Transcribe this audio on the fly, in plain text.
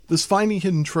This Finding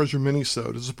Hidden Treasure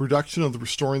minisode is a production of the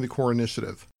Restoring the Core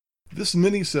Initiative. This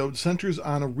minisode centers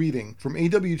on a reading from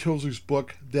A.W. Tozer's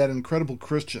book, That Incredible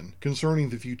Christian, concerning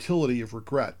the futility of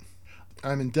regret.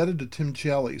 I'm indebted to Tim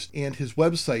Challies and his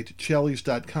website,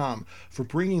 challies.com, for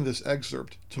bringing this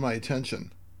excerpt to my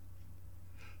attention.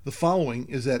 The following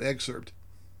is that excerpt.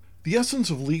 The essence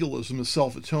of legalism is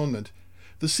self-atonement.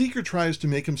 The seeker tries to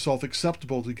make himself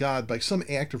acceptable to God by some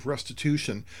act of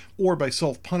restitution, or by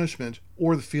self-punishment,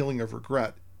 or the feeling of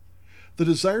regret. The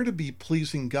desire to be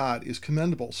pleasing God is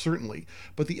commendable, certainly,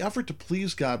 but the effort to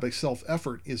please God by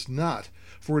self-effort is not,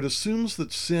 for it assumes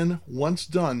that sin, once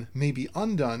done, may be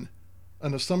undone,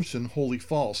 an assumption wholly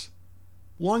false.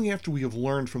 Long after we have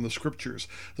learned from the Scriptures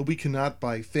that we cannot,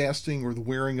 by fasting or the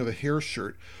wearing of a hair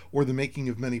shirt or the making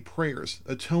of many prayers,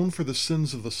 atone for the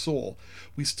sins of the soul,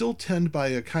 we still tend by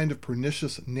a kind of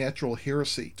pernicious natural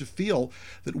heresy to feel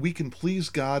that we can please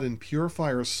God and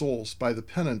purify our souls by the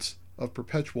penance of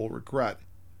perpetual regret.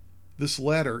 This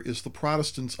latter is the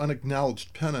Protestant's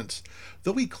unacknowledged penance.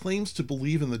 Though he claims to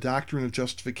believe in the doctrine of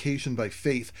justification by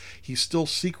faith, he still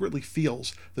secretly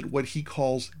feels that what he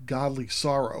calls godly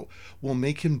sorrow will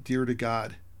make him dear to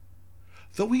God.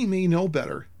 Though he may know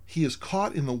better, he is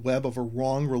caught in the web of a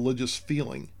wrong religious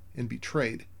feeling and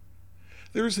betrayed.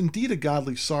 There is indeed a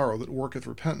godly sorrow that worketh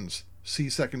repentance. See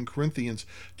 2 Corinthians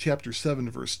chapter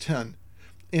 7, verse 10.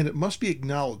 And it must be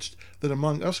acknowledged that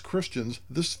among us Christians,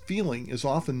 this feeling is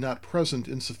often not present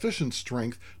in sufficient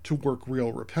strength to work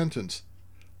real repentance.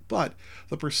 But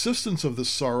the persistence of this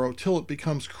sorrow till it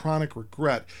becomes chronic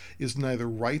regret is neither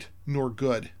right nor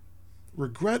good.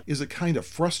 Regret is a kind of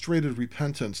frustrated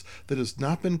repentance that has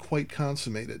not been quite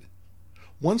consummated.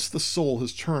 Once the soul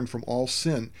has turned from all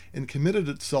sin and committed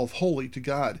itself wholly to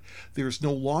God, there is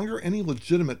no longer any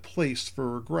legitimate place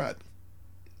for regret.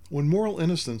 When moral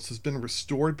innocence has been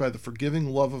restored by the forgiving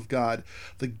love of God,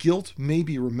 the guilt may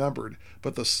be remembered,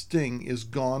 but the sting is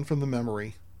gone from the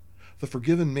memory. The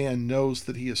forgiven man knows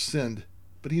that he has sinned,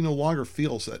 but he no longer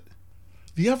feels it.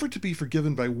 The effort to be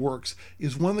forgiven by works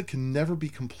is one that can never be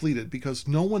completed because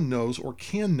no one knows or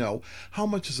can know how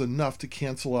much is enough to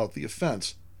cancel out the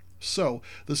offense. So,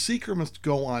 the seeker must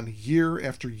go on year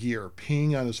after year,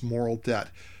 paying on his moral debt,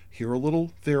 here a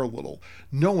little, there a little,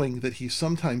 knowing that he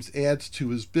sometimes adds to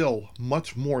his bill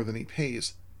much more than he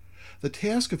pays. The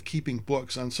task of keeping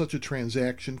books on such a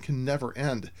transaction can never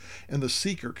end, and the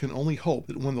seeker can only hope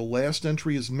that when the last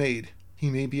entry is made, he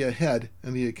may be ahead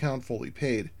and the account fully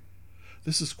paid.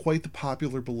 This is quite the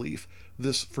popular belief,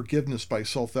 this forgiveness by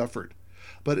self-effort,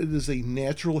 but it is a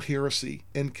natural heresy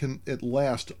and can at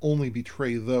last only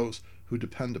betray those who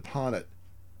depend upon it.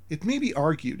 It may be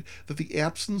argued that the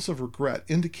absence of regret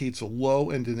indicates a low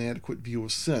and inadequate view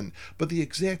of sin, but the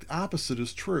exact opposite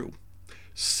is true.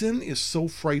 Sin is so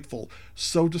frightful,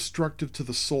 so destructive to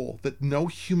the soul, that no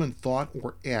human thought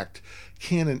or act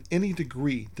can in any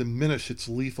degree diminish its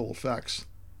lethal effects.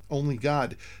 Only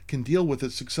God can deal with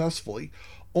it successfully.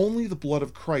 Only the blood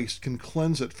of Christ can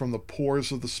cleanse it from the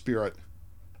pores of the Spirit.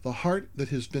 The heart that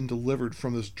has been delivered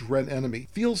from this dread enemy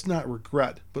feels not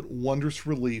regret, but wondrous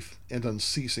relief and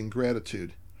unceasing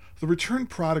gratitude. The returned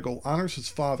prodigal honors his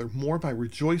father more by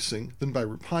rejoicing than by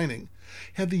repining.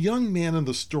 Had the young man in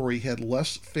the story had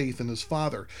less faith in his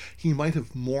father, he might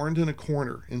have mourned in a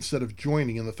corner instead of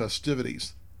joining in the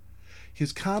festivities.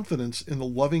 His confidence in the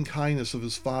loving kindness of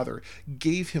his father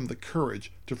gave him the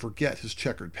courage to forget his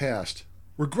checkered past.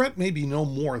 Regret may be no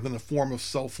more than a form of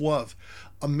self-love.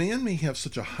 A man may have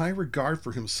such a high regard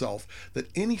for himself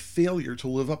that any failure to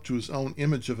live up to his own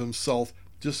image of himself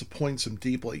disappoints him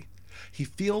deeply. He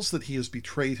feels that he has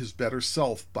betrayed his better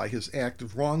self by his act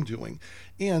of wrongdoing,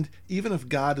 and even if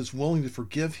God is willing to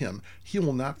forgive him, he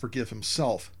will not forgive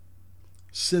himself.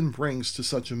 Sin brings to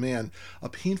such a man a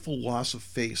painful loss of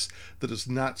face that is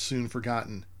not soon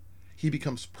forgotten. He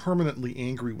becomes permanently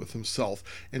angry with himself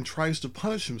and tries to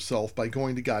punish himself by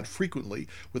going to God frequently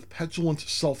with petulant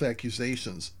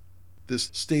self-accusations.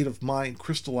 This state of mind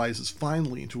crystallizes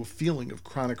finally into a feeling of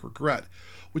chronic regret,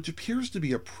 which appears to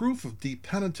be a proof of deep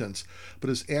penitence, but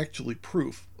is actually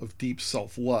proof of deep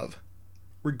self-love.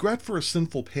 Regret for a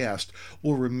sinful past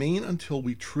will remain until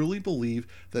we truly believe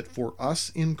that for us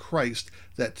in Christ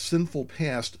that sinful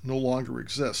past no longer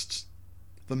exists.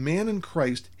 The man in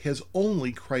Christ has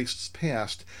only Christ's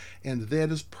past, and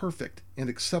that is perfect and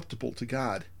acceptable to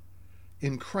God.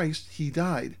 In Christ he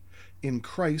died, in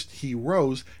Christ he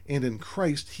rose, and in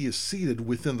Christ he is seated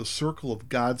within the circle of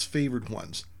God's favored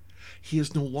ones. He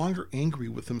is no longer angry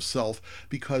with himself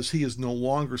because he is no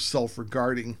longer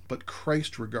self-regarding, but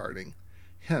Christ-regarding.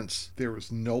 Hence, there is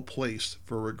no place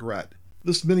for regret.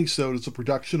 This minisode is a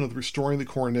production of the Restoring the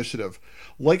Core Initiative.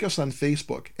 Like us on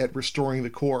Facebook at Restoring the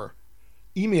Core.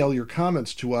 Email your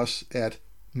comments to us at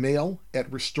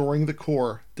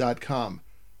mail@restoringthecore.com.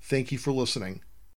 Thank you for listening.